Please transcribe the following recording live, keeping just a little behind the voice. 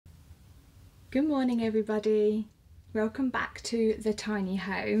Good morning everybody, welcome back to the tiny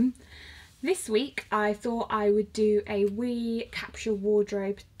home. This week I thought I would do a wee capsule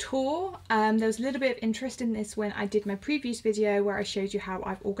wardrobe tour. There was a little bit of interest in this when I did my previous video where I showed you how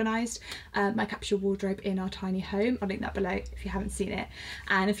I've organised my capsule wardrobe in our tiny home. I'll link that below if you haven't seen it.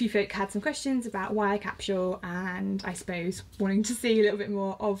 And a few folk had some questions about why a capsule and I suppose wanting to see a little bit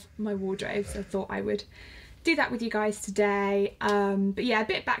more of my wardrobe, so I thought I would do that with you guys today. But yeah, a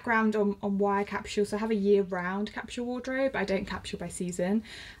bit of background on why I capsule. So I have a year-round capsule wardrobe. I don't capsule by season,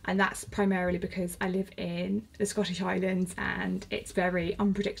 and that's primarily because I live in the Scottish Highlands and it's very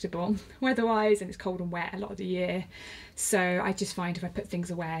unpredictable weather-wise, and it's cold and wet a lot of the year. So I just find if I put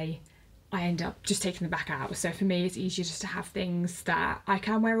things away, I end up just taking them back out. So for me, it's easier just to have things that I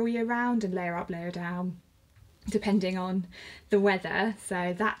can wear all year round and layer up, layer down, depending on the weather.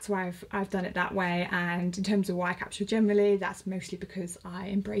 So that's why I've done it that way. And in terms of why I capsule generally, that's mostly because I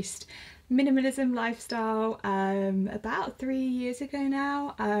embraced minimalism lifestyle about 3 years ago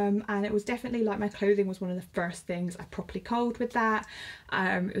now, and it was definitely like my clothing was one of the first things I properly culled with that.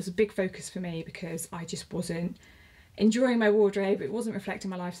 It was a big focus for me because I just wasn't enjoying my wardrobe. It wasn't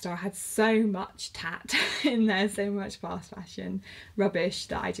reflecting my lifestyle. I had so much tat in there, so much fast fashion rubbish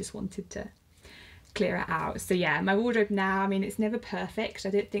that I just wanted to clear it out. So yeah, my wardrobe now, I mean, it's never perfect. I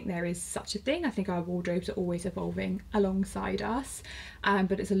don't think there is such a thing. I think our wardrobes are always evolving alongside us,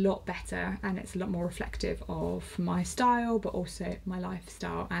 but it's a lot better and it's a lot more reflective of my style but also my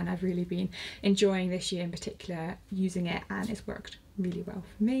lifestyle, and I've really been enjoying this year in particular using it, and it's worked really well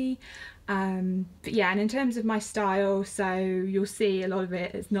for me. But yeah, and in terms of my style, so you'll see a lot of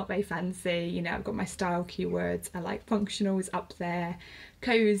it is not very fancy. You know, I've got my style keywords. I like functional is up there,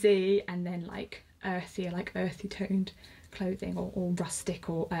 cozy, and then like earthy, I like earthy toned clothing, or rustic,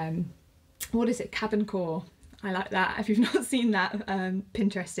 or what is it, cabin core. I like that. If you've not seen that,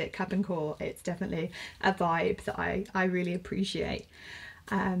 Pinterest it, cabin core. It's definitely a vibe that I really appreciate.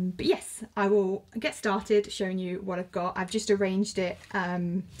 But yes, I will get started showing you what I've got. I've just arranged it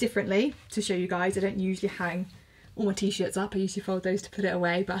differently to show you guys. I don't usually hang all my t-shirts up. I usually fold those to put it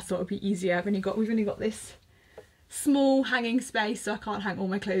away, but I thought it'd be easier. We've only got this small hanging space, so I can't hang all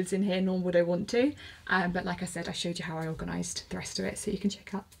my clothes in here, nor would I want to. But like I said, I showed you how I organised the rest of it, so you can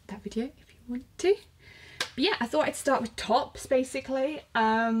check out that video if you want to. But yeah, I thought I'd start with tops basically.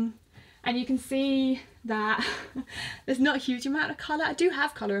 And you can see that there's not a huge amount of colour. I do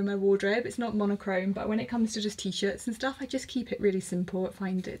have colour in my wardrobe, it's not monochrome, but when it comes to just t-shirts and stuff, I just keep it really simple. I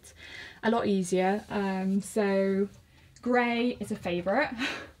find it a lot easier. So grey is a favourite.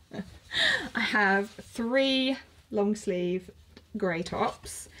 I have 3 long sleeve grey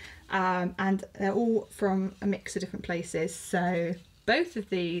tops, and they're all from a mix of different places. So both of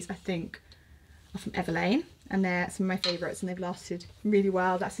these I think are from Everlane, and they're some of my favourites and they've lasted really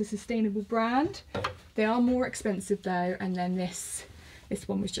well. That's a sustainable brand. They are more expensive though, and then this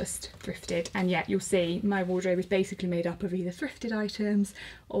one was just thrifted. And yet you'll see my wardrobe is basically made up of either thrifted items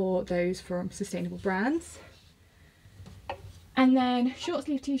or those from sustainable brands. And then short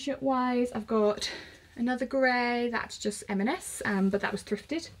sleeve t-shirt wise, I've got another grey, that's just M&S, but that was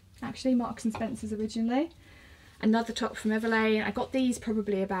thrifted actually, Marks and Spencer's originally. Another top from Everlane. I got these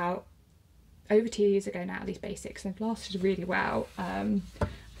probably about over 2 years ago now, these basics, and they've lasted really well. And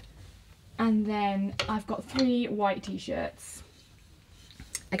then I've got 3 white t-shirts,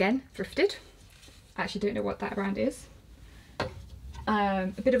 again thrifted. I actually don't know what that brand is.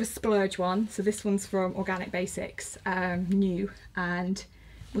 A bit of a splurge one, so this one's from Organic Basics, new, and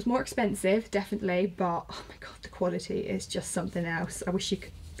was more expensive definitely, but oh my god, the quality is just something else. I wish you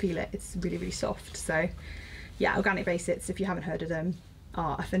could feel it. It's really, really soft. So yeah, Organic Basics, if you haven't heard of them,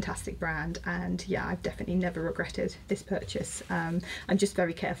 are a fantastic brand, and yeah, I've definitely never regretted this purchase. I'm just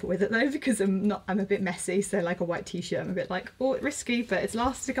very careful with it though, because I'm a bit messy, so like a white t-shirt I'm a bit like, oh, it's risky, but it's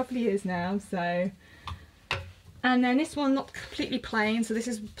lasted a couple of years now. So, and then this one, not completely plain, so this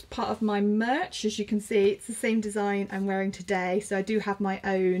is part of my merch. As you can see, it's the same design I'm wearing today. So I do have my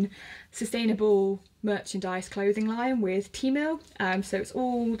own sustainable merchandise clothing line with T-Mill. So it's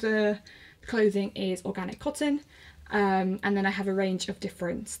all the clothing is organic cotton. And then I have a range of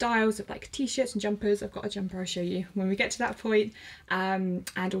different styles of like t-shirts and jumpers. I've got a jumper I'll show you when we get to that point, and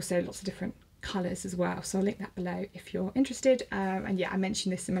also lots of different colours as well, so I'll link that below if you're interested. And yeah, I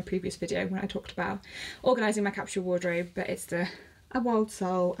mentioned this in my previous video when I talked about organising my capsule wardrobe, but it's a wild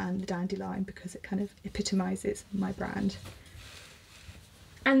soul and the dandelion because it kind of epitomises my brand.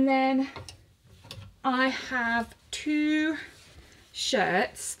 And then I have 2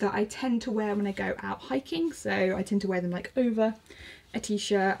 shirts that I tend to wear when I go out hiking, so I tend to wear them like over a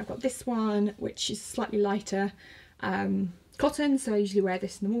t-shirt. I've got this one which is slightly lighter cotton, so I usually wear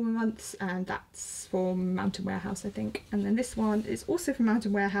this in the warmer months, and that's from Mountain Warehouse, I think. And then this one is also from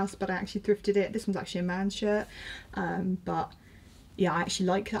Mountain Warehouse, but I actually thrifted it. This one's actually a man's shirt, but yeah, I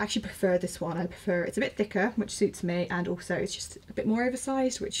actually prefer this one. I prefer, it's a bit thicker, which suits me, and also it's just a bit more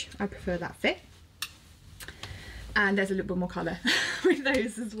oversized, which I prefer that fit. And there's a little bit more colour with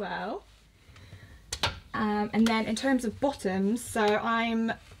those as well. And then in terms of bottoms, so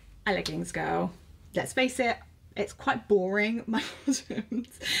I'm a leggings girl. Let's face it, it's quite boring, my bottoms,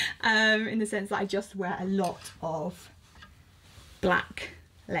 in the sense that I just wear a lot of black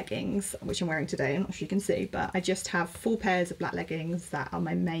leggings, which I'm wearing today. I'm not sure you can see, but I just have 4 pairs of black leggings that are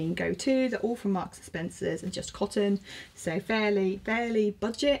my main go-to. They're all from Marks and Spencer's and just cotton, so fairly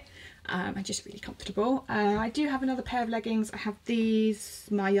budget, and just really comfortable. I do have another pair of leggings. I have these,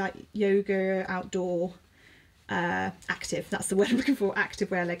 my yoga outdoor active, that's the word I'm looking for,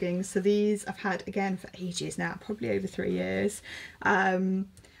 active wear leggings. So these I've had again for ages now, probably over 3 years.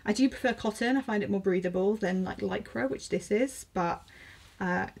 I do prefer cotton. I find it more breathable than like lycra, which this is, but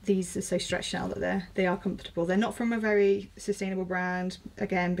these are so stretched now that they are comfortable. They're not from a very sustainable brand,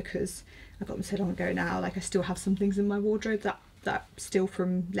 again, because I got them so long ago now. Like, I still have some things in my wardrobe that still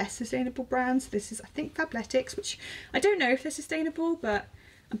from less sustainable brands. This is, I think, Fabletics, which I don't know if they're sustainable, but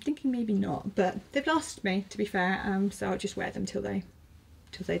I'm thinking maybe not. But they've lasted me, to be fair, so I'll just wear them till they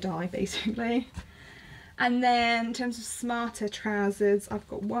die, basically. And then in terms of smarter trousers, I've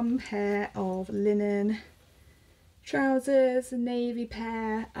got 1 pair of linen trousers, a navy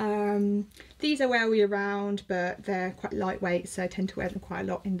pair. These I wear all year round, but they're quite lightweight, so I tend to wear them quite a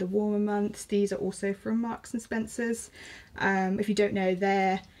lot in the warmer months. These are also from Marks and Spencer's. If you don't know,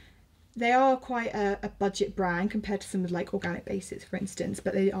 they are quite a budget brand compared to some of like Organic Basics, for instance,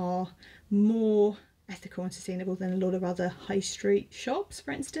 but they are more ethical and sustainable than a lot of other high street shops,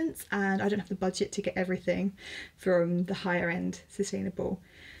 for instance, and I don't have the budget to get everything from the higher end sustainable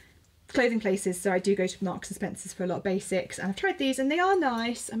clothing places, so I do go to Marks and Spencer's for a lot of basics, and I've tried these and they are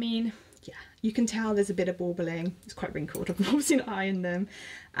nice. I mean, yeah, you can tell there's a bit of barbling. It's quite wrinkled. I've obviously not ironed them.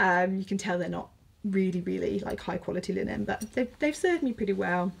 You can tell they're not really like high quality linen, but they've served me pretty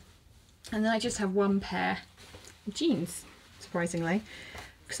well. And then I just have 1 pair of jeans, surprisingly,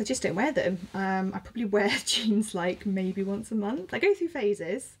 because I just don't wear them. I probably wear jeans like maybe once a month. I go through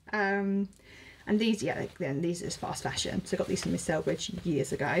phases. And these, yeah, again, these are just fast fashion. So I got these from Miss Selbridge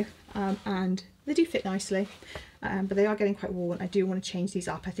years ago, and they do fit nicely, but they are getting quite worn. I do want to change these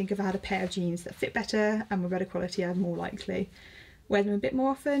up. I think if I had a pair of jeans that fit better and were better quality, I'd more likely wear them a bit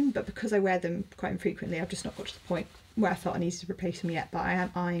more often. But because I wear them quite infrequently, I've just not got to the point where I thought I needed to replace them yet. But I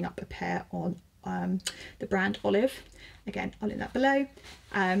am eyeing up a pair on the brand Olive. Again, I'll link that below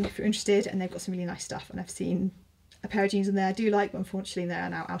if you're interested, and they've got some really nice stuff, and I've seen a pair of jeans in there I do like, but unfortunately they are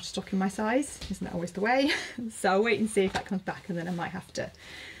now out of stock in my size. Isn't that always the way? So I'll wait and see if that comes back, and then I might have to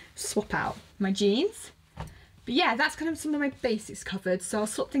swap out my jeans. But yeah, that's kind of some of my basics covered, so I'll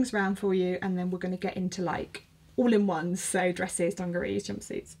swap things around for you, and then we're going to get into like all-in-ones, so dresses, dungarees,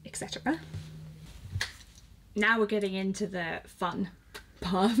 jumpsuits, etc. Now we're getting into the fun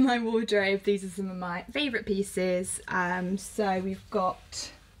part of my wardrobe. These are some of my favourite pieces. So we've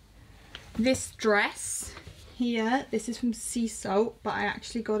got this dress here. This is from Sea Salt, but I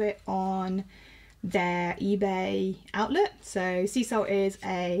actually got it on their eBay outlet. So Sea Salt is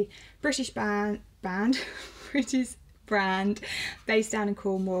a British British brand based down in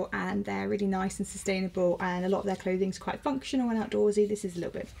Cornwall, and they're really nice and sustainable, and a lot of their clothing is quite functional and outdoorsy. This is a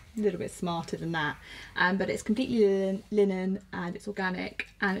little bit smarter than that, but it's completely linen and it's organic,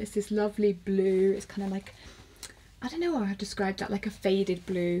 and it's this lovely blue. It's kind of like, I don't know how I've described that, like a faded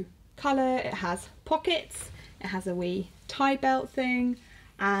blue colour. It has pockets. It has a wee tie belt thing,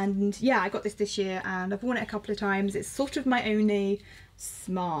 and yeah, I got this year and I've worn it a couple of times. It's sort of my only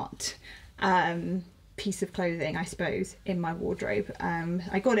smart piece of clothing, I suppose, in my wardrobe.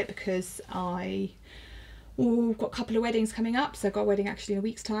 I got it because I got a couple of weddings coming up, so I've got a wedding actually in a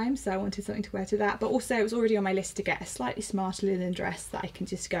week's time, so I wanted something to wear to that, but also it was already on my list to get a slightly smarter linen dress that I can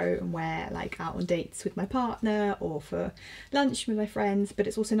just go and wear like out on dates with my partner or for lunch with my friends. But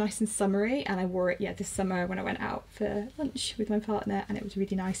it's also nice and summery, and I wore it this summer when I went out for lunch with my partner, and it was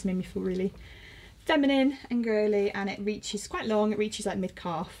really nice. It made me feel really feminine and girly, and it reaches quite long. It reaches like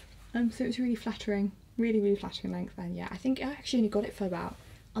mid-calf, so it was really flattering, really flattering length. And yeah, I think I actually only got it for about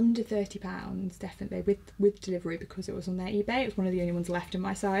under £30, definitely, with delivery, because it was on their eBay. It was one of the only ones left in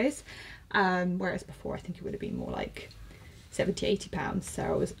my size, whereas before I think it would have been more like £70–80, so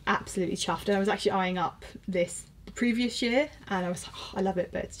I was absolutely chuffed. And I was actually eyeing up this the previous year, and I was like, oh, I love it,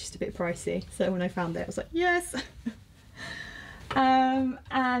 but it's just a bit pricey. So when I found it, I was like, yes.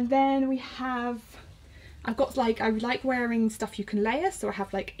 And then we have I've got like, I like wearing stuff you can layer, so I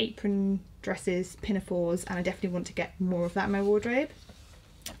have like apron dresses, pinafores, and I definitely want to get more of that in my wardrobe.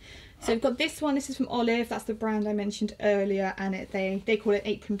 So we've got this one, this is from Olive, that's the brand I mentioned earlier, and they call it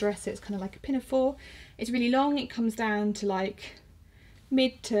apron dress, so it's kind of like a pinafore. It's really long, it comes down to like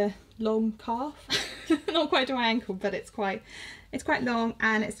mid to long calf, not quite to my ankle, but it's quite long,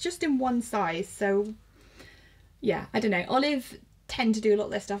 and it's just in one size. So yeah, I don't know, Olive tend to do a lot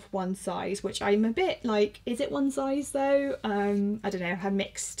of their stuff one size, which I'm a bit like, is it one size though? I don't know, I've had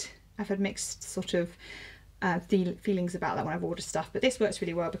mixed sort of feelings about that when I've ordered stuff, but this works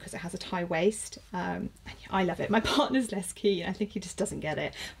really well because it has a tie waist, and I love it. My partner's less keen, I think he just doesn't get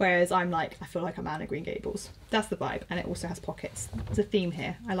it, whereas I'm like, I feel like I'm Anna Green Gables. That's the vibe. And it also has pockets. There's a theme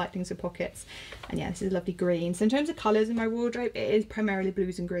here, I like things with pockets. And yeah, this is a lovely green. So in terms of colours in my wardrobe, it is primarily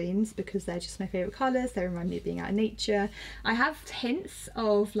blues and greens because they're just my favourite colours. They remind me of being out in nature. I have hints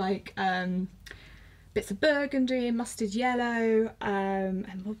of like bits of burgundy, mustard yellow,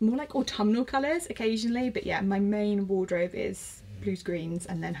 and more like autumnal colours occasionally, but yeah, my main wardrobe is blues, greens,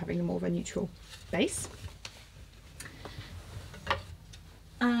 and then having more of a neutral base.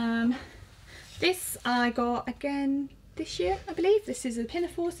 This I got again this year, I believe. This is a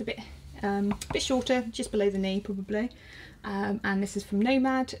pinafore, it's a bit shorter, just below the knee probably, and this is from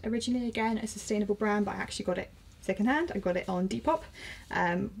Nomad, originally again a sustainable brand, but I actually got it secondhand. I got it on Depop,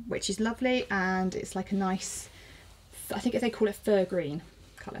 which is lovely, and it's like a nice, I think they call it fur green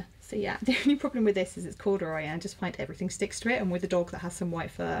colour. So yeah, the only problem with this is it's corduroy, and I just find everything sticks to it, and with a dog that has some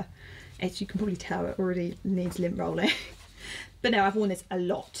white fur, you can probably tell it already needs lint rolling. But no, I've worn this a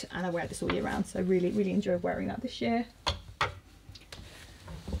lot and I wear this all year round, so I really enjoyed wearing that this year.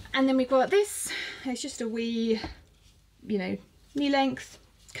 And then we've got this, it's just a wee, you know, knee length,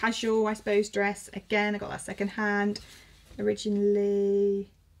 casual, I suppose, dress. Again, I got that second hand.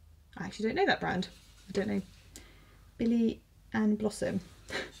 Originally, I actually don't know that brand. I don't know. Billy and Blossom.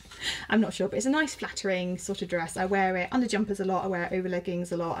 I'm not sure, but it's a nice flattering sort of dress. I wear it under jumpers a lot, I wear it over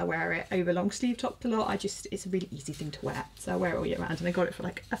leggings a lot, I wear it over long sleeve tops a lot. It's a really easy thing to wear. So I wear it all year round, and I got it for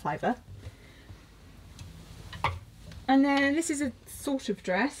like a £5. And then this is a sort of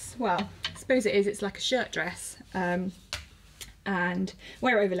dress. Well, I suppose it is. It's like a shirt dress. And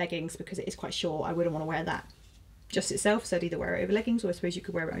wear it over leggings because it is quite short. I wouldn't want to wear that just itself, so I'd either wear it over leggings, or I suppose you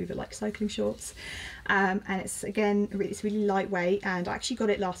could wear it over like cycling shorts. And it's again, it's really lightweight, and I actually got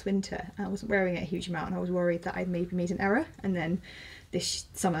it last winter. I wasn't wearing it a huge amount, and I was worried that I'd maybe made an error, and then this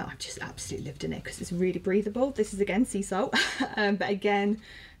summer I've just absolutely lived in it because it's really breathable. This is again sea salt, but again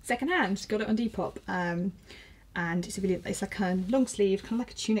second hand, got it on Depop, and it's like a long sleeve, kind of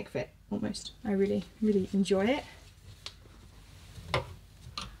like a tunic fit almost. I really enjoy it.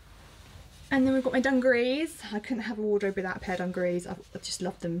 And then we've got my dungarees. I couldn't have a wardrobe without a pair of dungarees. I've just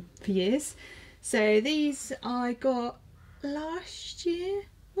loved them for years. So these I got last year.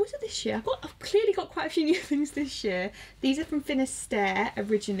 Or was it this year? I've clearly got quite a few new things this year. These are from Finisterre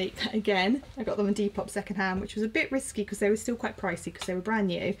originally. Again, I got them on Depop secondhand, which was a bit risky because they were still quite pricey because they were brand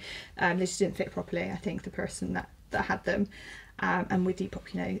new. They just didn't fit properly, I think, the person that had them. And with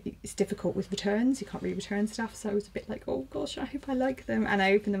Depop, you know, it's difficult with returns. You can't re-return stuff, so I was a bit like, oh gosh, I hope I like them. And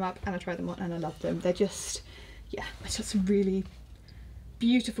I opened them up and I tried them on and I love them. They're just, yeah, it's just a really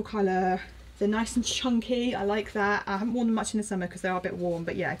beautiful colour. They're nice and chunky, I like that. I haven't worn them much in the summer because they are a bit warm,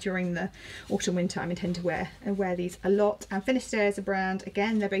 but yeah, during the autumn winter I intend to wear these a lot. And Finisterre is a brand,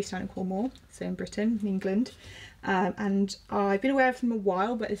 again, they're based down in Cornwall, so in Britain, in England. And I've been aware of them a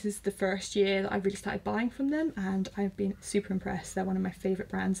while, but this is the first year that I've really started buying from them, and I've been super impressed. They're one of my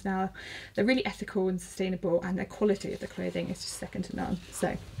favourite brands now. They're really ethical and sustainable, and their quality of the clothing is just second to none.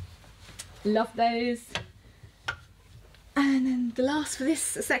 So, love those. And then the last for this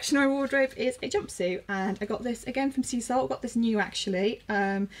section of my wardrobe is a jumpsuit, and I got this again from Sea Salt. I got this new actually,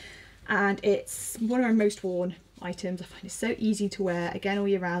 and it's one of my most worn items. I find it so easy to wear, again, all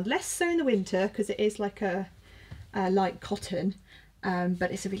year round. Less so in the winter because it is like a light cotton,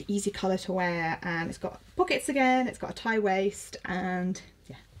 but it's a really easy colour to wear, and it's got pockets again, it's got a tie waist, and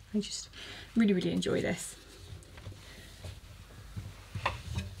yeah, I just really enjoy this.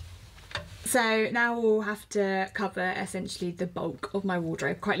 So now we'll have to cover essentially the bulk of my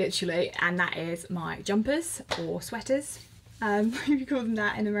wardrobe, quite literally, and that is my jumpers or sweaters. You call them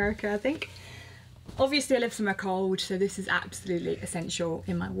that in America, I think. Obviously I live somewhere cold, so this is absolutely essential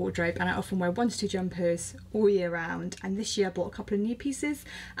in my wardrobe, and I often wear 1 to 2 jumpers all year round. And this year I bought a couple of new pieces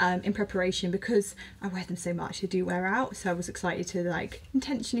in preparation because I wear them so much, they do wear out, so I was excited to like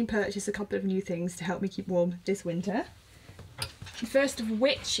intentionally purchase a couple of new things to help me keep warm this winter. The first of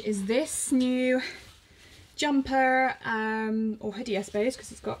which is this new jumper, or hoodie I suppose,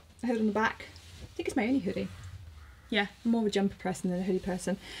 because it's got a hood on the back. I think it's my only hoodie. Yeah, I'm more of a jumper person than a hoodie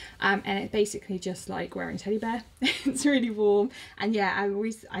person. And it's basically just like wearing a teddy bear. It's really warm. And yeah, I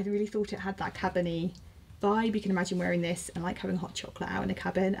really thought it had that cabin-y vibe. You can imagine wearing this and like having hot chocolate out in a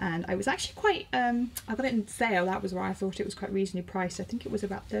cabin. And I was actually quite, I got it in sale. That was why I thought it was quite reasonably priced. I think it was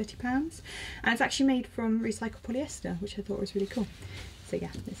about £30. And it's actually made from recycled polyester, which I thought was really cool. So yeah,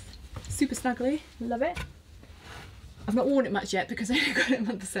 it's super snuggly. Love it. I've not worn it much yet because I only got it a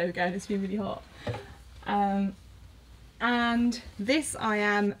month or so ago and it's been really hot. And this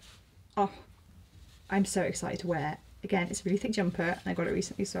I'm so excited to wear. Again, it's a really thick jumper and I got it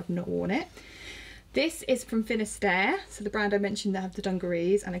recently, so I've not worn it. This is from Finisterre, so the brand I mentioned that have the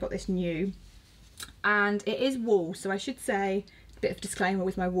dungarees, and I got this new. And it is wool, so I should say, a bit of a disclaimer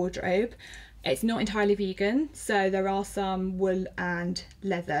with my wardrobe, it's not entirely vegan, so there are some wool and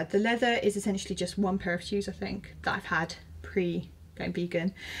leather. The leather is essentially just one pair of shoes, I think, that I've had pre-going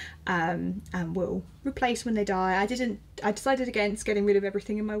vegan, and will replace when they die. I decided against getting rid of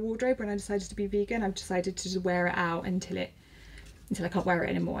everything in my wardrobe when I decided to be vegan. I've decided to just wear it out until I can't wear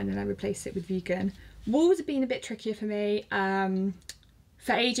it anymore, and then I replace it with vegan. Wools have been a bit trickier for me.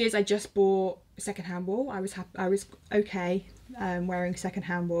 For ages I just bought secondhand wool. I was okay wearing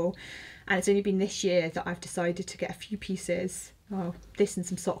secondhand wool, and it's only been this year that I've decided to get a few pieces, this and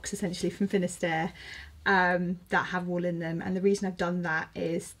some socks essentially from Finisterre, that have wool in them. And the reason I've done that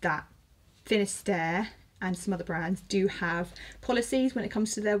is that Finisterre and some other brands do have policies when it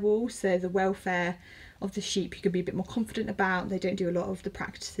comes to their wool, so the welfare of the sheep you can be a bit more confident about. They don't do a lot of the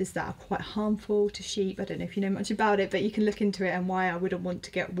practices that are quite harmful to sheep. I don't know if you know much about it, but you can look into it and why I wouldn't want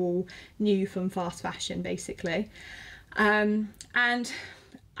to get wool new from fast fashion basically. And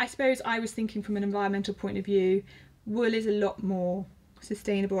I suppose I was thinking from an environmental point of view, wool is a lot more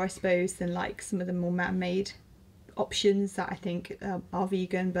sustainable I suppose than like some of the more man-made options that I think are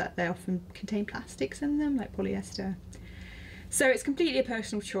vegan, but they often contain plastics in them like polyester. So it's completely a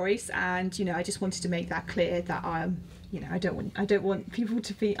personal choice, and you know, I just wanted to make that clear that you know, I don't want people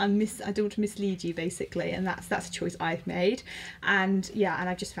to be I don't want to mislead you basically, and that's a choice I've made. And yeah, and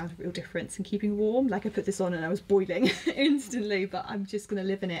I've just found a real difference in keeping warm. Like I put this on and I was boiling instantly, but I'm just gonna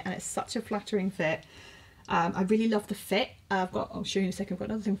live in it, and it's such a flattering fit. I really love the fit. I'll show you in a second, I've got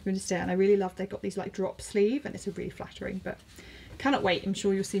another thing from Finisterre, and I really love they've got these like drop sleeve, and it's a really flattering, but cannot wait. I'm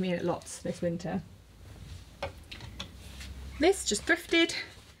sure you'll see me in it lots this winter. This just thrifted,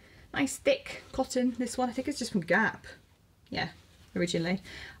 nice thick cotton. This one I think it's just from Gap, yeah, originally,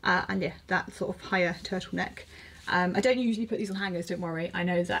 and yeah, that sort of higher turtleneck. I don't usually put these on hangers, don't worry. I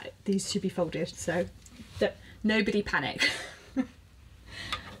know that these should be folded, so nobody panic.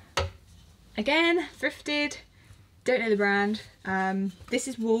 Again, thrifted, don't know the brand. This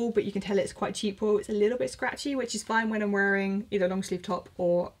is wool, but you can tell it's quite cheap wool. It's a little bit scratchy, which is fine when I'm wearing either a long sleeve top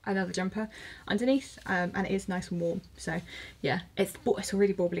or another jumper underneath, and it is nice and warm. So yeah, it's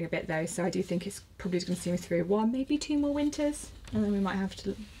already baubbling a bit though, so I do think it's probably going to see me through one, maybe two more winters, and then we might have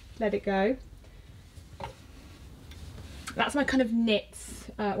to let it go. That's my kind of knits,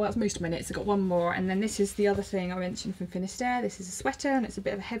 well that's most of my knits. I've got one more, and then this is the other thing I mentioned from Finisterre. This is a sweater, and it's a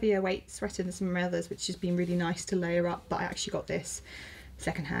bit of a heavier weight sweater than some of my others, which has been really nice to layer up, but I actually got this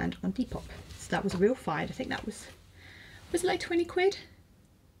secondhand on Depop, so that was a real find. I think that was it like 20 quid?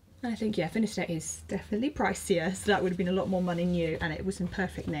 And I think, yeah, Finisterre is definitely pricier, so that would have been a lot more money new, and it was in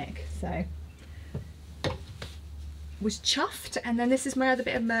perfect nick, so was chuffed. And then this is my other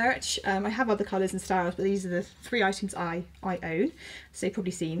bit of merch. I have other colours and styles, but these are the 3 items I own, so you've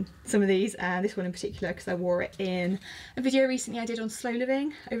probably seen some of these, and this one in particular because I wore it in a video recently I did on slow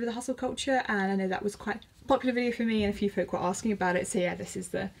living over the hustle culture, and I know that was quite a popular video for me and a few folk were asking about it. So yeah, this is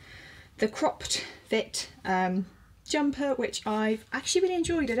the cropped fit jumper, which I've actually really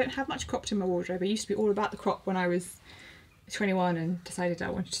enjoyed. I don't have much cropped in my wardrobe. I used to be all about the crop when I was 21 and decided I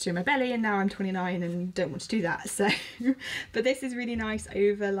wanted to do my belly, and now I'm 29 and don't want to do that, so but this is really nice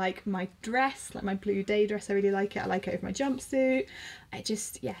over like my dress, like my blue day dress. I really like it. I like it over my jumpsuit. It's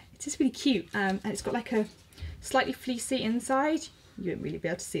just really cute, and it's got like a slightly fleecy inside. You won't really be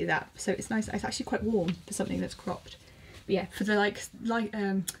able to see that, so it's nice. It's actually quite warm for something that's cropped. But yeah, for the like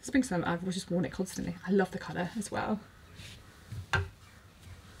spring summer I've just worn it constantly. I love the colour as well.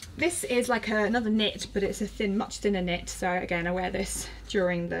 This is like another knit, but it's a much thinner knit. So again, I wear this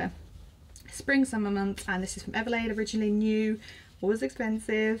during the spring summer months, and this is from Everlane, originally new, was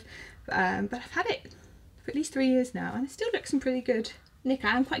expensive, but I've had it for at least 3 years now, and it still looks in pretty good nick.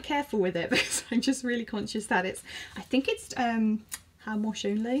 I'm quite careful with it because I'm just really conscious that I think it's hand wash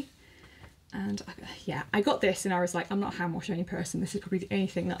only. And yeah, I got this and I was like, I'm not a hand wash only person. This is probably the only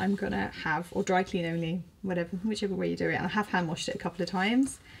thing that I'm gonna have, or dry clean only, whichever way you do it. And I have hand washed it a couple of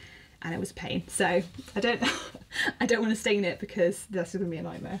times. and it was a pain. So I don't I don't want to stain it because that's going to be a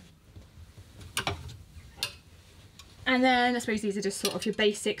nightmare. And then I suppose these are just sort of your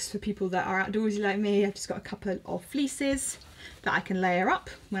basics for people that are outdoorsy like me. I've just got a couple of fleeces that I can layer up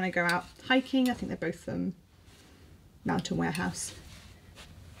when I go out hiking. I think they're both from Mountain Warehouse.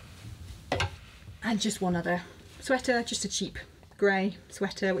 And just one other sweater, just a cheap grey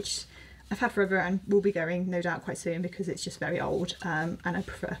sweater, which I've had forever and will be going no doubt quite soon because it's just very old, and I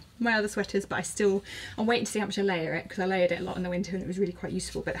prefer my other sweaters, but I'm waiting to see how much I layer it because I layered it a lot in the winter and it was really quite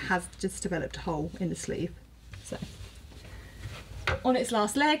useful, but it has just developed a hole in the sleeve. So on its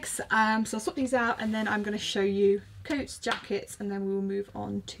last legs, so I'll swap these out and then I'm going to show you coats, jackets, and then we will move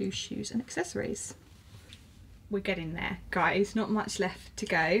on to shoes and accessories. We're getting there, guys, not much left to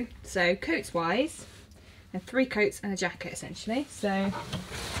go. So coats wise, and 3 coats and a jacket essentially. So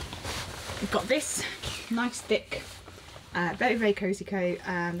we've got this nice thick, very, very cozy coat.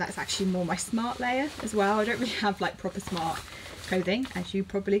 That's actually more my smart layer as well. I don't really have like proper smart clothing, as you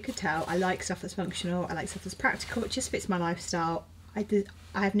probably could tell. I like stuff that's functional, I like stuff that's practical, it just fits my lifestyle. I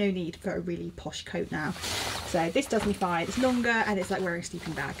have no need for a really posh coat now. So this does me fine. It's longer and it's like wearing a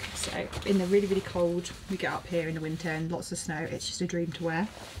sleeping bag. So in the really, really cold, we get up here in the winter and lots of snow, it's just a dream to wear.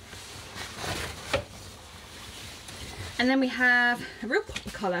 And then we have a real pop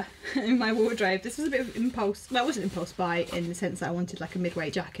of colour in my wardrobe. This was a bit of impulse, well, it wasn't impulse buy in the sense that I wanted like a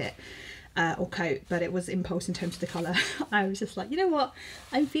midweight jacket or coat, but it was impulse in terms of the colour. I was just like, you know what,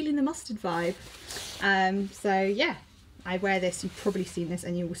 I'm feeling the mustard vibe. So yeah, I wear this, you've probably seen this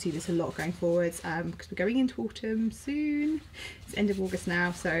and you will see this a lot going forwards because we're going into autumn soon. It's end of August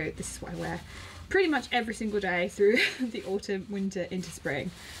now, so this is what I wear pretty much every single day through the autumn, winter into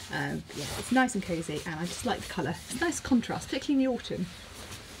spring. Yeah, it's nice and cozy and I just like the colour. It's a nice contrast, particularly in the autumn.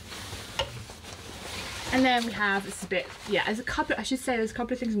 And then we have, this is a bit, yeah, there's a couple, I should say there's a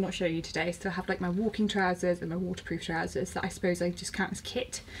couple of things I'm not showing you today. So I have like my walking trousers and my waterproof trousers that I suppose I just count as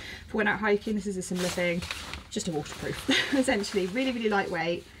kit for when out hiking. This is a similar thing, just a waterproof, essentially. Really, really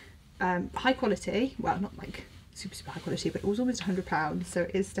lightweight, high quality, well, not like super, super high quality, but it was almost £100. So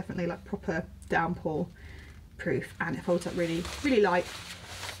it is definitely like proper downpour proof and it folds up really, really light.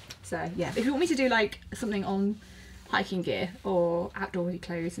 So yeah, if you want me to do like something on hiking gear or outdoorsy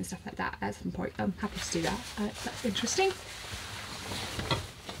clothes and stuff like that at some point, I'm happy to do that. That's interesting.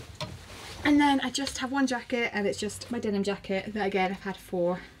 And then I just have one jacket and it's just my denim jacket that again I've had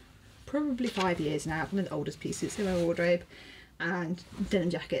for probably 5 years now. One of the oldest pieces in my wardrobe, and denim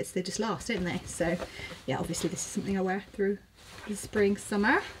jackets, they just last, don't they? So yeah, obviously this is something I wear through the spring,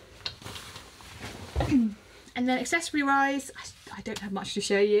 summer. And then accessory wise, I don't have much to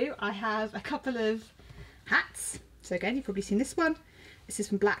show you. I have a couple of hats. So again, you've probably seen this one. This is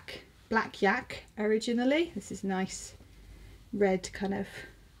from Black Yak originally. This is nice red kind of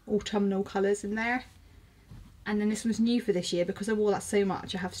autumnal colours in there. And then this one's new for this year because I wore that so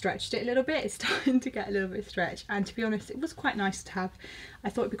much. I have stretched it a little bit. It's starting to get a little bit stretched. And to be honest, it was quite nice to have. I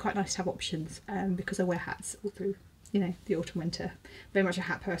thought it'd be quite nice to have options because I wear hats all through, you know, the autumn winter. Very much a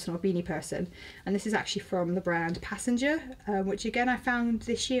hat person or a beanie person. And this is actually from the brand Passenger, which again I found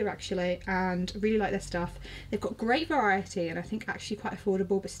this year actually, and really like their stuff. They've got great variety and I think actually quite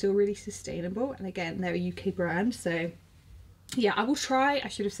affordable but still really sustainable. And again, they're a UK brand, so yeah, I will try, I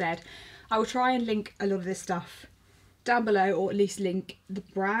should have said, I will try and link a lot of this stuff down below, or at least link the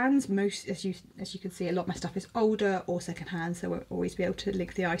brands. Most, as you can see, a lot of my stuff is older or secondhand, so I won't always be able to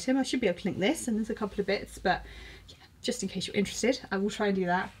link the item. I should be able to link this, and there's a couple of bits, but yeah, just in case you're interested, I will try and do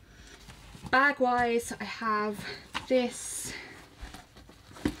that. Bag wise, I have this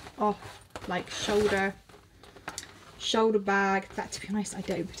like shoulder bag that, to be honest, I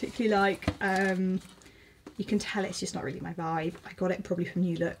don't particularly like. You can tell it's just not really my vibe. I got it probably from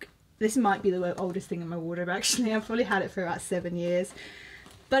New Look. This might be the oldest thing in my wardrobe actually. I've probably had it for about 7 years.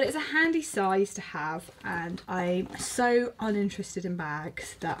 But it's a handy size to have, and I'm so uninterested in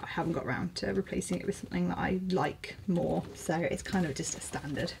bags that I haven't got around to replacing it with something that I like more. So it's kind of just a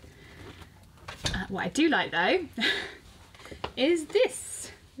standard. What I do like though is this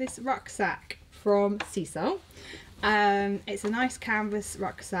rucksack from Cecil. It's a nice canvas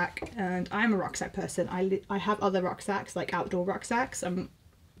rucksack, and I'm a rucksack person. I have other rucksacks, like outdoor rucksacks.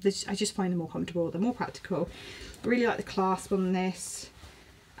 I just find them more comfortable, they're more practical. I really like the clasp on this.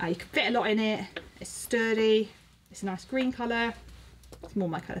 You can fit a lot in it, it's sturdy, it's a nice green colour, it's more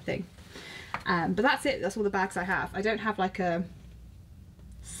my kind of thing. But that's it, that's all the bags I have. I don't have like a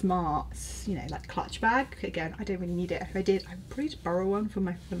smart, you know, like clutch bag. Again, I don't really need it. If I did, I'd probably just borrow one from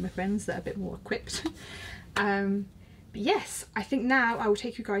one of my friends that are a bit more equipped. But yes, I think now I will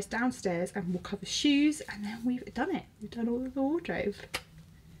take you guys downstairs and we'll cover shoes, and then we've done it. We've done all of the wardrobe.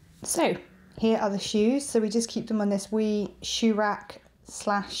 So here are the shoes. So we just keep them on this wee shoe rack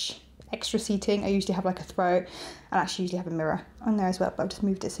slash extra seating. I usually have like a throw, and actually usually have a mirror on there as well, but I've just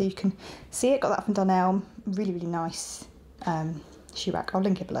moved it so you can see it. Got that from Dunelm. Really, really nice shoe rack. I'll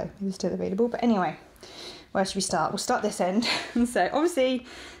link it below. Maybe it's still available. But anyway, where should we start? We'll start this end. So obviously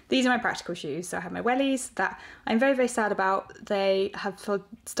these are my practical shoes. So I have my wellies that I'm very, very sad about. They have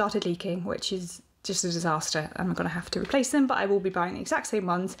started leaking, which is just a disaster. I'm going to have to replace them, but I will be buying the exact same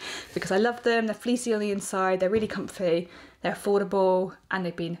ones because I love them. They're fleecy on the inside, they're really comfy, they're affordable, and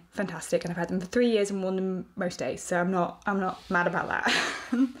they've been fantastic. And I've had them for 3 years and worn them most days, so I'm not mad about that.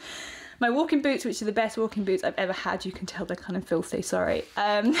 My walking boots, which are the best walking boots I've ever had, you can tell they're kind of filthy, sorry.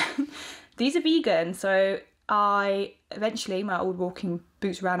 These are vegan, so eventually my old walking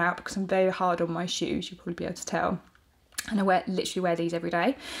boots ran out because I'm very hard on my shoes, you'll probably be able to tell. And I literally wear these every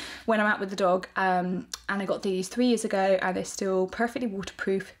day when I'm out with the dog. And I got these 3 years ago, and they're still perfectly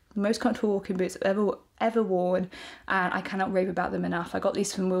waterproof, the most comfortable walking boots I've ever worn, and I cannot rave about them enough. I got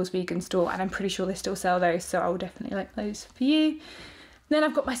these from Will's Vegan Store, and I'm pretty sure they still sell those, so I will definitely like those for you. Then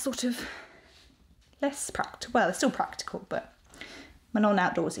I've got my sort of less practical, well, they're still practical, but my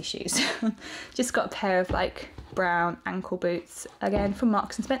non-outdoorsy shoes. Just got a pair of like brown ankle boots, again from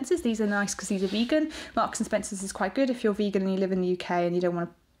Marks and Spencer's. These are nice because these are vegan. Marks and Spencer's is quite good if you're vegan and you live in the UK and you don't want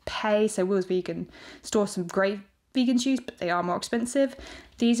to pay. So Will's Vegan Store some great vegan shoes, but they are more expensive.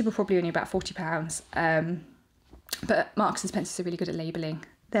 These are probably only about £40. But Marks and Spencer's are really good at labelling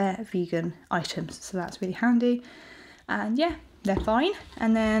their vegan items, so that's really handy. And yeah, they're fine.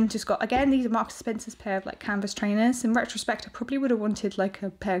 And then just got, again, these are Marks and Spencer's pair of like canvas trainers. In retrospect, I probably would have wanted like a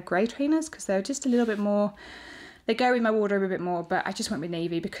pair of grey trainers because they're just a little bit more, they go in my wardrobe a bit more, but I just went with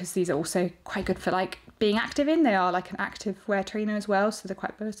navy because these are also quite good for like being active in. They are like an active wear trainer as well, so they're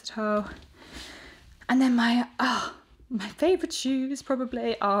quite versatile. And then my favourite shoes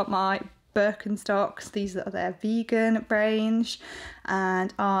probably are my Birkenstocks. These are their vegan range,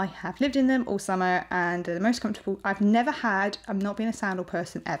 and I have lived in them all summer, and they're the most comfortable. I've not been a sandal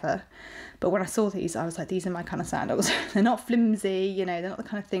person ever, but when I saw these I was like, these are my kind of sandals. They're not flimsy, you know, they're not the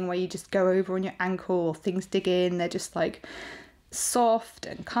kind of thing where you just go over on your ankle or things dig in. They're just like soft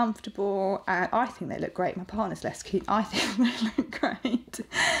and comfortable, and I think they look great. My partner's less keen. I think they look great.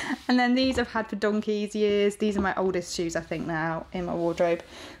 And then these I've had for donkey's years. These are my oldest shoes I think now in my wardrobe.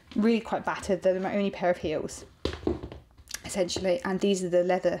 Really quite battered. They're my only pair of heels essentially, and these are the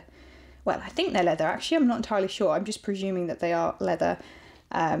leather, well I think they're leather actually, I'm not entirely sure, I'm just presuming that they are leather.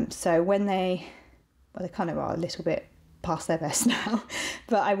 So when they kind of are a little bit past their best now,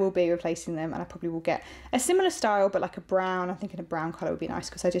 but I will be replacing them, and I probably will get a similar style but like a brown. I'm thinking a brown colour would be nice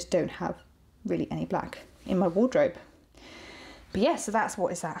because I just don't have really any black in my wardrobe. But yeah, so that's,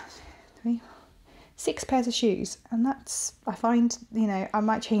 what is that, 6 pairs of shoes, and that's, I find, you know, I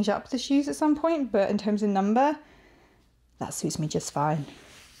might change up the shoes at some point, but in terms of number, that suits me just fine.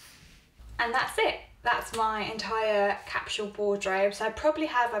 And that's it. That's my entire capsule wardrobe. So I probably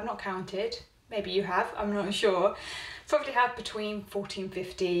have, I've not counted, maybe you have, I'm not sure, probably have between 40 and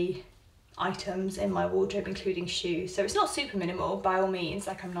 50 items in my wardrobe, including shoes. So it's not super minimal by all means,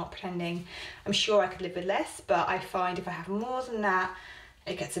 like I'm not pretending, I'm sure I could live with less, but I find if I have more than that,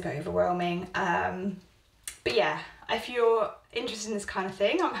 it gets a bit overwhelming. But yeah, if you're interested in this kind of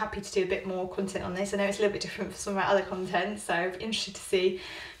thing, I'm happy to do a bit more content on this. I know it's a little bit different from some of my other content, so I'm interested to see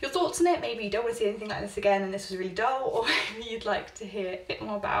your thoughts on it. Maybe you don't want to see anything like this again and this was really dull, or maybe you'd like to hear a bit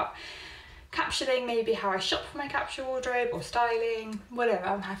more about capsuling, maybe how I shop for my capsule wardrobe or styling, whatever.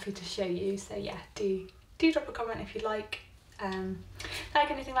 I'm happy to show you. So yeah, do drop a comment if you like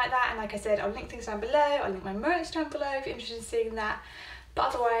anything like that. And like I said, I'll link things down below. I'll link my merch down below if you're interested in seeing that.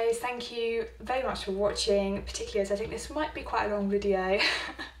 But otherwise, thank you very much for watching, particularly as I think this might be quite a long video.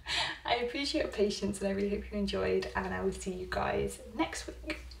 I appreciate your patience and I really hope you enjoyed, and I will see you guys next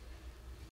week.